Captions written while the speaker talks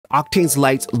Octane's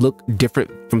lights look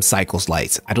different from Cycle's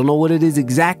lights. I don't know what it is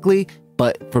exactly,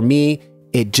 but for me,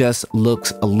 it just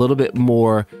looks a little bit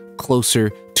more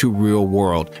closer to real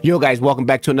world. Yo guys, welcome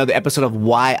back to another episode of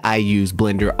why I use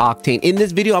Blender Octane. In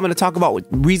this video, I'm going to talk about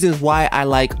reasons why I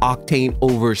like Octane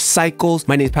over Cycles.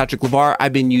 My name is Patrick LeVar.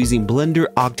 I've been using Blender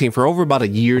Octane for over about a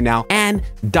year now and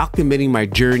documenting my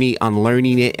journey on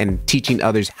learning it and teaching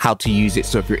others how to use it.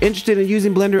 So if you're interested in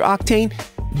using Blender Octane,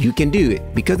 you can do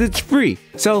it because it's free.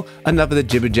 So enough of the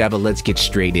jibber jabber, let's get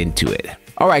straight into it.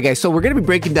 All right, guys, so we're going to be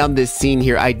breaking down this scene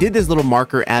here. I did this little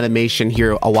marker animation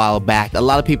here a while back. A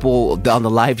lot of people on the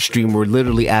live stream were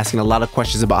literally asking a lot of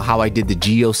questions about how I did the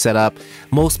Geo setup.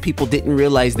 Most people didn't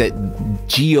realize that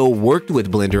Geo worked with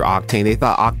Blender Octane. They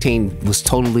thought Octane was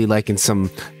totally like in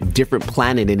some different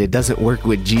planet and it doesn't work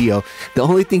with Geo. The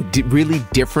only thing really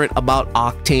different about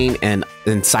Octane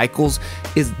and Cycles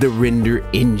is the render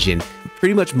engine.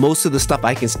 Pretty much most of the stuff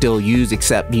I can still use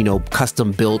except, you know,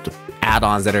 custom built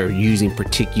add-ons that are using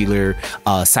particular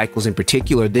cycles in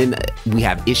particular, then we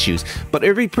have issues. But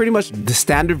pretty much the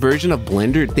standard version of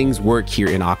Blender, things work here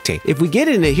in Octane. If we get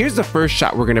in it, here's the first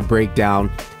shot we're gonna break down,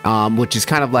 which is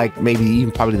kind of like maybe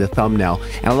even probably the thumbnail.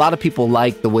 And a lot of people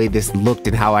like the way this looked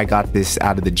and how I got this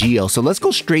out of the Geo. So let's go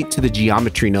straight to the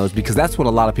geometry nodes because that's what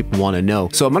a lot of people want to know.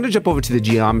 So I'm gonna jump over to the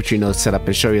geometry node setup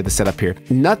and show you the setup here.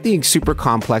 Nothing super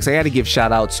complex. I got to give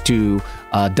shout outs to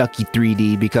Ducky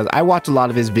 3D because I watch a lot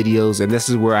of his videos and this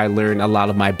is where I learned a lot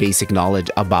of my basic knowledge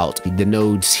about the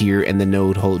nodes here and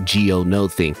the whole Geo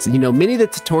Node thing. So, you know, many of the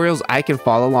tutorials I can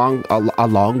follow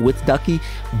along with Ducky,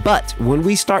 but when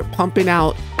we start pumping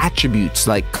out attributes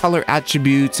like color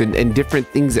attributes and different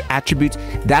things, attributes,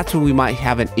 that's when we might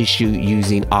have an issue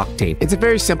using Octane. It's a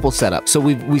very simple setup. So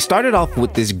we started off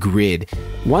with this grid.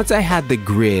 Once I had the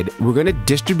grid, we're going to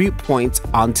distribute points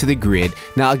onto the grid.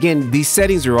 Now again, these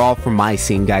settings are all for my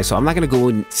scene, guys, so I'm not going to go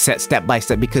and set step by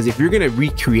step because if you're going to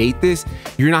recreate this,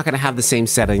 you're not going to have the same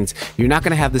settings, you're not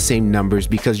going to have the same numbers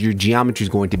because your geometry is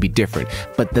going to be different,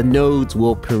 but the nodes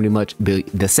will pretty much be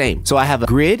the same. So I have a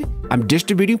grid, I'm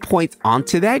distributing points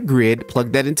onto that grid,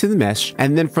 plug that into the mesh,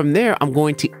 and then from there I'm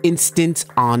going to instance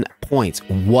on points.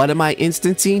 What am I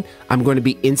instancing? I'm going to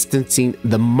be instancing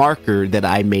the marker that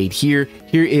I made here.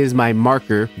 Here is my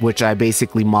marker, which I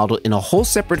basically modeled in a whole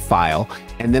separate file,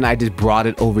 and then I just brought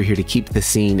it over here to keep the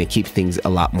scene and keep things a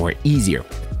lot more easier.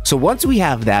 So once we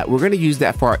have that, we're going to use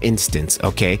that for our instance,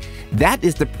 okay? That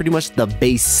is pretty much the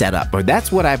base setup, or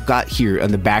that's what I've got here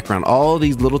in the background, all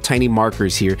these little tiny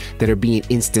markers here that are being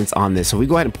instanced on this. So we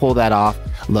go ahead and pull that off.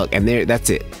 Look, and there, that's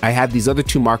it. I have these other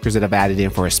two markers that I've added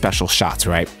in for special shots,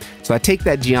 right? So I take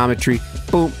that geometry,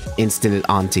 boom, instant it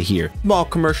onto here. Small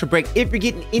commercial break. If you're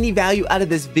getting any value out of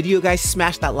this video, guys,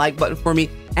 smash that like button for me.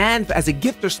 And as a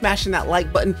gift for smashing that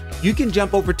like button, you can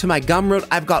jump over to my Gumroad.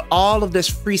 I've got all of this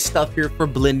free stuff here for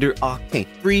Blender Octane.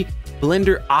 Free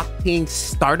Blender Octane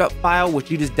startup file,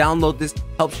 which you just download. This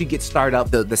helps you get started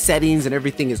up. The settings and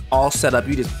everything is all set up.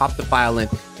 You just pop the file in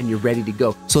and you're ready to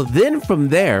go. So then from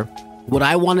there, what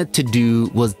I wanted to do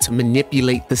was to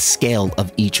manipulate the scale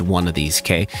of each one of these,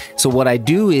 okay? So what I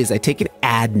do is I take an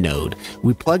add node.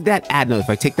 We plug that add node. If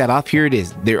I take that off, here it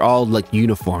is. They're all like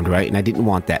uniformed, right? And I didn't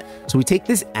want that. So we take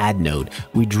this add node,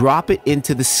 we drop it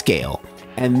into the scale.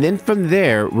 And then from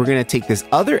there, we're going to take this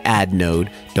other add node.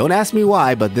 Don't ask me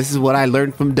why, but this is what I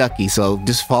learned from Ducky. So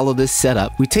just follow this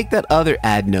setup. We take that other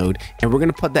add node and we're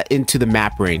going to put that into the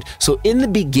map range. So in the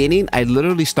beginning, I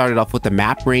literally started off with the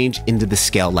map range into the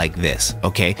scale like this.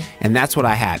 Okay. And that's what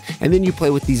I had. And then you play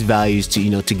with these values to,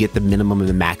 you know, to get the minimum and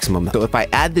the maximum. So if I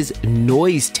add this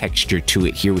noise texture to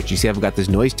it here, which you see, I've got this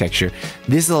noise texture,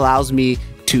 this allows me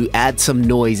to add some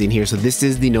noise in here. So this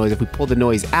is the noise. If we pull the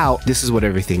noise out, this is what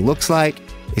everything looks like.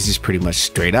 It's just pretty much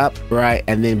straight up, right?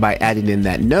 And then by adding in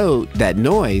that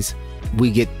noise, we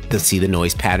get to see the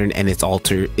noise pattern and it's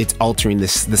altering the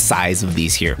size of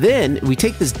these here. Then we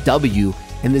take this W,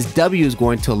 and this W is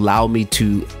going to allow me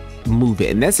to move it.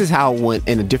 And this is how when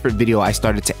in a different video I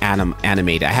started to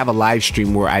animate. I have a live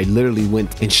stream where I literally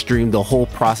went and streamed the whole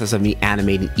process of me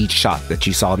animating each shot that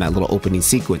you saw in that little opening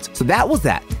sequence. So that was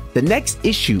that. The next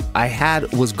issue I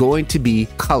had was going to be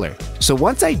color. So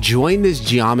once I join this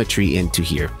geometry into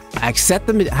here, I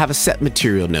have a set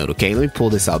material node. Okay, let me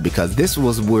pull this out because this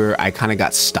was where I kind of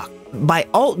got stuck. By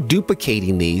alt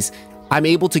duplicating these, I'm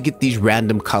able to get these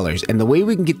random colors. And the way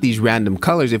we can get these random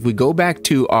colors, if we go back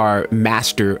to our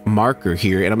master marker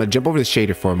here, and I'm gonna jump over the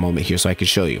shader for a moment here so I can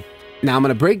show you. Now I'm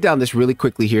gonna break down this really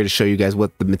quickly here to show you guys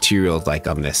what the material is like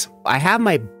on this. I have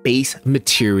my base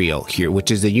material here,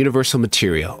 which is a universal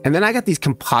material. And then I got these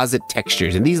composite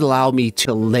textures, and these allow me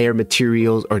to layer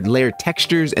materials or layer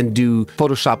textures and do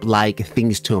Photoshop-like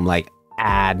things to them, like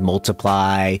add,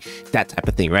 multiply, that type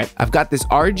of thing, right? I've got this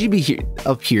RGB here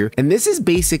up here, and this is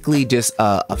basically just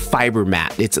a fiber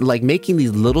mat. It's like making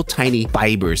these little tiny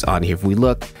fibers on here. If we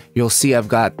look, you'll see I've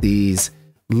got these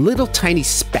little tiny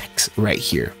specks right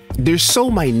here. They're so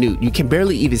minute, you can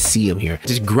barely even see them here.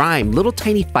 Just grime, little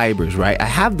tiny fibers, right? I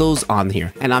have those on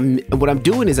here, and what I'm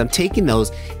doing is I'm taking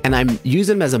those and I'm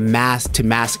using them as a mask to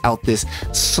mask out this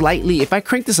slightly. If I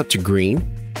crank this up to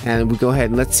green, and we go ahead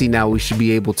and let's see now, we should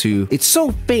be able to, it's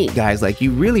so faint, guys, like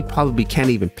you really probably can't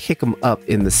even pick them up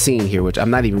in the scene here, which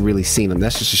I'm not even really seeing them.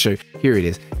 That's just to show you. Here it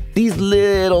is. These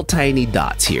little tiny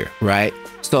dots here, right?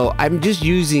 So I'm just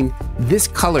using this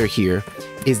color here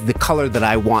is the color that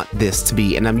I want this to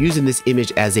be, and I'm using this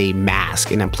image as a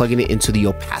mask, and I'm plugging it into the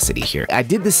opacity here. I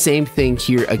did the same thing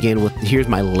here again with, here's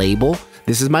my label.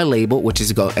 This is my label, which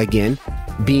is again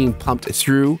being pumped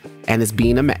through, and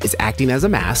it's acting as a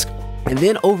mask. And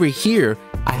then over here,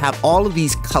 I have all of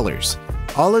these colors.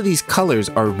 All of these colors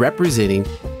are representing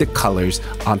the colors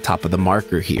on top of the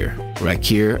marker here, right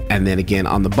here, and then again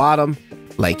on the bottom,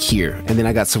 like here. And then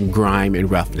I got some grime and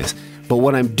roughness. But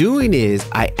what I'm doing is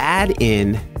I add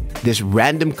in this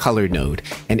random color node,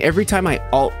 and every time I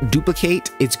alt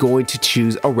duplicate, it's going to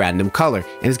choose a random color,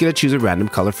 and it's going to choose a random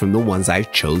color from the ones I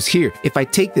chose here. If I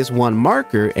take this one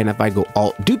marker and if I go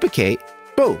alt duplicate,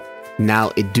 boom,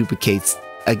 now it duplicates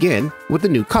again with a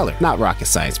new color. Not rocket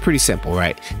science, pretty simple,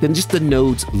 right? Then just the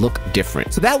nodes look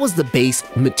different. So that was the base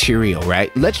material,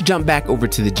 right? Let's jump back over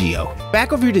to the Geo.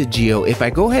 Back over here to the Geo, if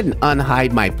I go ahead and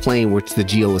unhide my plane which the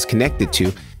Geo is connected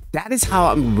to, that is how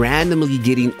I'm randomly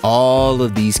getting all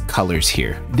of these colors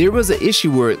here. There was an issue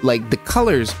where like the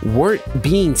colors weren't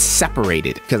being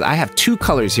separated, because I have two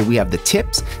colors here. We have the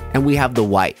tips and we have the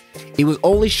white. It was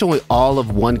only showing all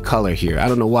of one color here. I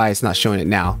don't know why it's not showing it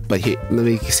now, but here, let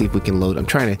me see if we can load. I'm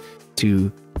trying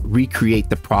to recreate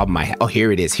the problem I have. Oh,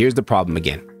 here it is. Here's the problem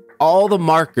again. All the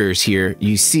markers here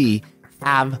you see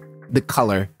have the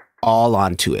color all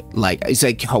onto it. Like, it's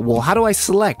like, well, how do I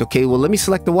select? Okay, well, let me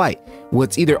select the white. Well,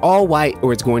 it's either all white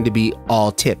or it's going to be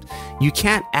all tipped. You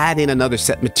can't add in another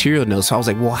set material node. So I was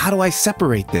like, well, how do I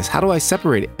separate this? How do I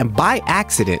separate it? And by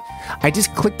accident, I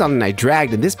just clicked on it and I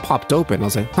dragged and this popped open. I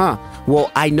was like, huh, well,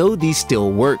 I know these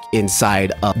still work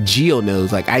inside of Geo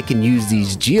nodes. Like I can use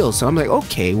these geos. So I'm like,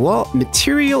 okay, well,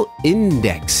 material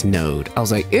index node. I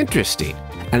was like, interesting.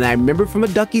 And I remember from a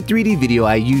Ducky 3D video,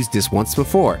 I used this once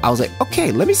before. I was like,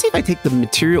 okay, let me see if I take the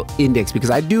material index, because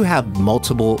I do have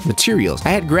multiple materials.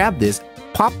 I had grabbed this,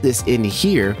 popped this in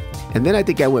here, and then I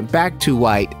think I went back to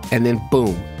white, and then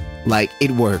boom, like it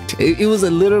worked. It was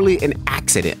literally an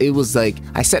accident. It was like,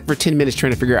 I sat for 10 minutes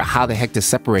trying to figure out how the heck to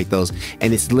separate those,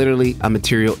 and it's literally a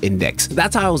material index.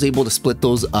 That's how I was able to split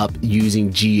those up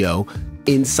using Geo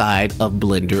inside of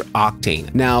Blender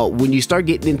Octane. Now, when you start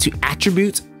getting into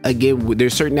attributes, again,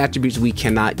 there's certain attributes we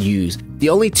cannot use. The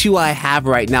only two I have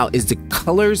right now is the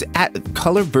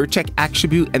color vertex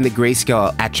attribute and the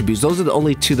grayscale attributes. Those are the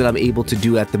only two that I'm able to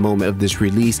do at the moment of this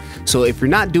release. So if you're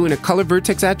not doing a color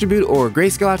vertex attribute or a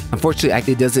grayscale,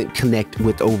 unfortunately, it doesn't connect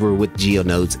with Geo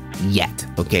nodes yet.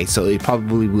 Okay, so it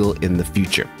probably will in the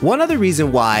future. One other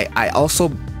reason why I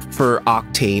also for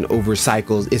Octane over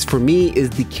Cycles is, for me, is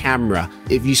the camera.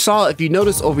 If you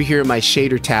notice over here in my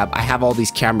shader tab, I have all these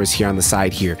cameras here on the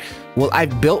side here. Well,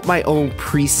 I've built my own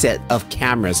preset of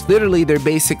cameras. Literally, they're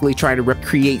basically trying to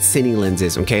recreate cine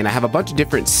lenses, okay? And I have a bunch of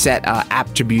different set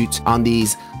attributes on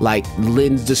these, like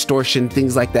lens distortion,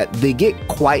 things like that. They get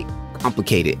quite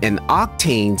complicated, and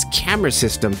Octane's camera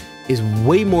system is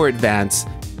way more advanced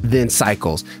than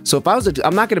Cycles. So if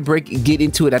I'm not going to get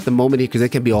into it at the moment here, because it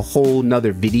can be a whole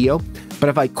nother video, but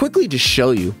if I quickly just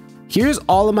show you, here's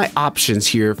all of my options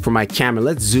here for my camera.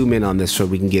 Let's zoom in on this so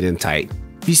we can get in tight.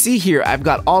 You see here, I've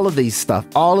got all of these stuff.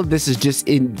 All of this is just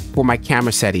in for my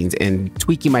camera settings and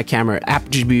tweaking my camera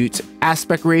attributes,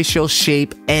 aspect ratio,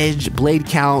 shape, edge, blade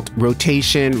count,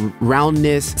 rotation,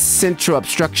 roundness, central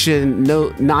obstruction,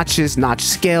 notches, notch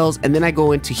scales. And then I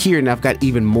go into here and I've got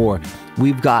even more.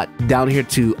 We've got down here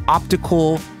to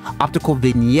optical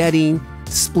vignetting,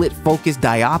 split focus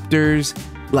diopters.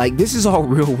 Like, this is all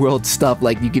real world stuff.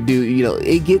 Like, you could do,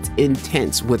 it gets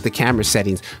intense with the camera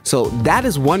settings. So that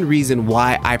is one reason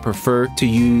why I prefer to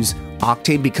use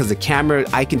Octane, because the camera,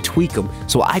 I can tweak them.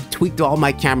 So I've tweaked all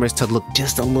my cameras to look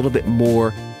just a little bit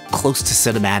more close to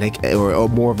cinematic, or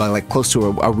more of like close to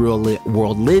a real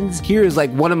world lens. Here is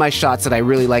like one of my shots that I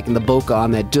really like in the bokeh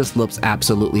on that just looks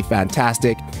absolutely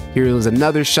fantastic. Here is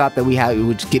another shot that we have,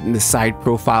 which getting the side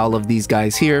profile of these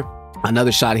guys here.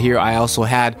 Another shot here I also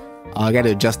had. I got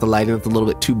to adjust the lighting. It's a little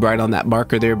bit too bright on that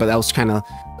marker there, but that was kind of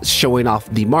showing off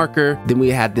the marker. Then we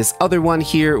had this other one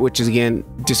here, which is again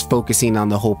just focusing on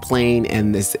the whole plane,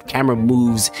 and this camera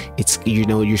moves. It's, you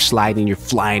know, you're sliding, you're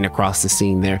flying across the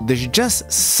scene there. There's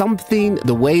just something,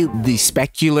 the way the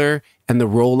specular and the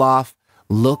roll off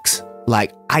looks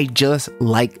like, I just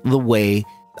like the way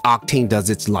Octane does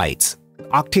its lights.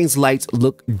 Octane's lights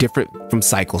look different from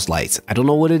Cycle's lights. I don't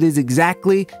know what it is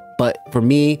exactly, but for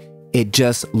me, it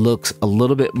just looks a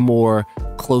little bit more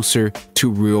closer to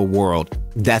real world.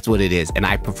 That's what it is, and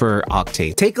I prefer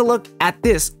Octane. Take a look at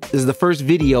this. This is the first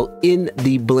video in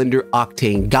the Blender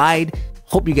Octane guide.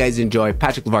 Hope you guys enjoy.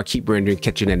 Patrick LeVar, keep rendering.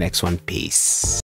 Catch you in the next one. Peace.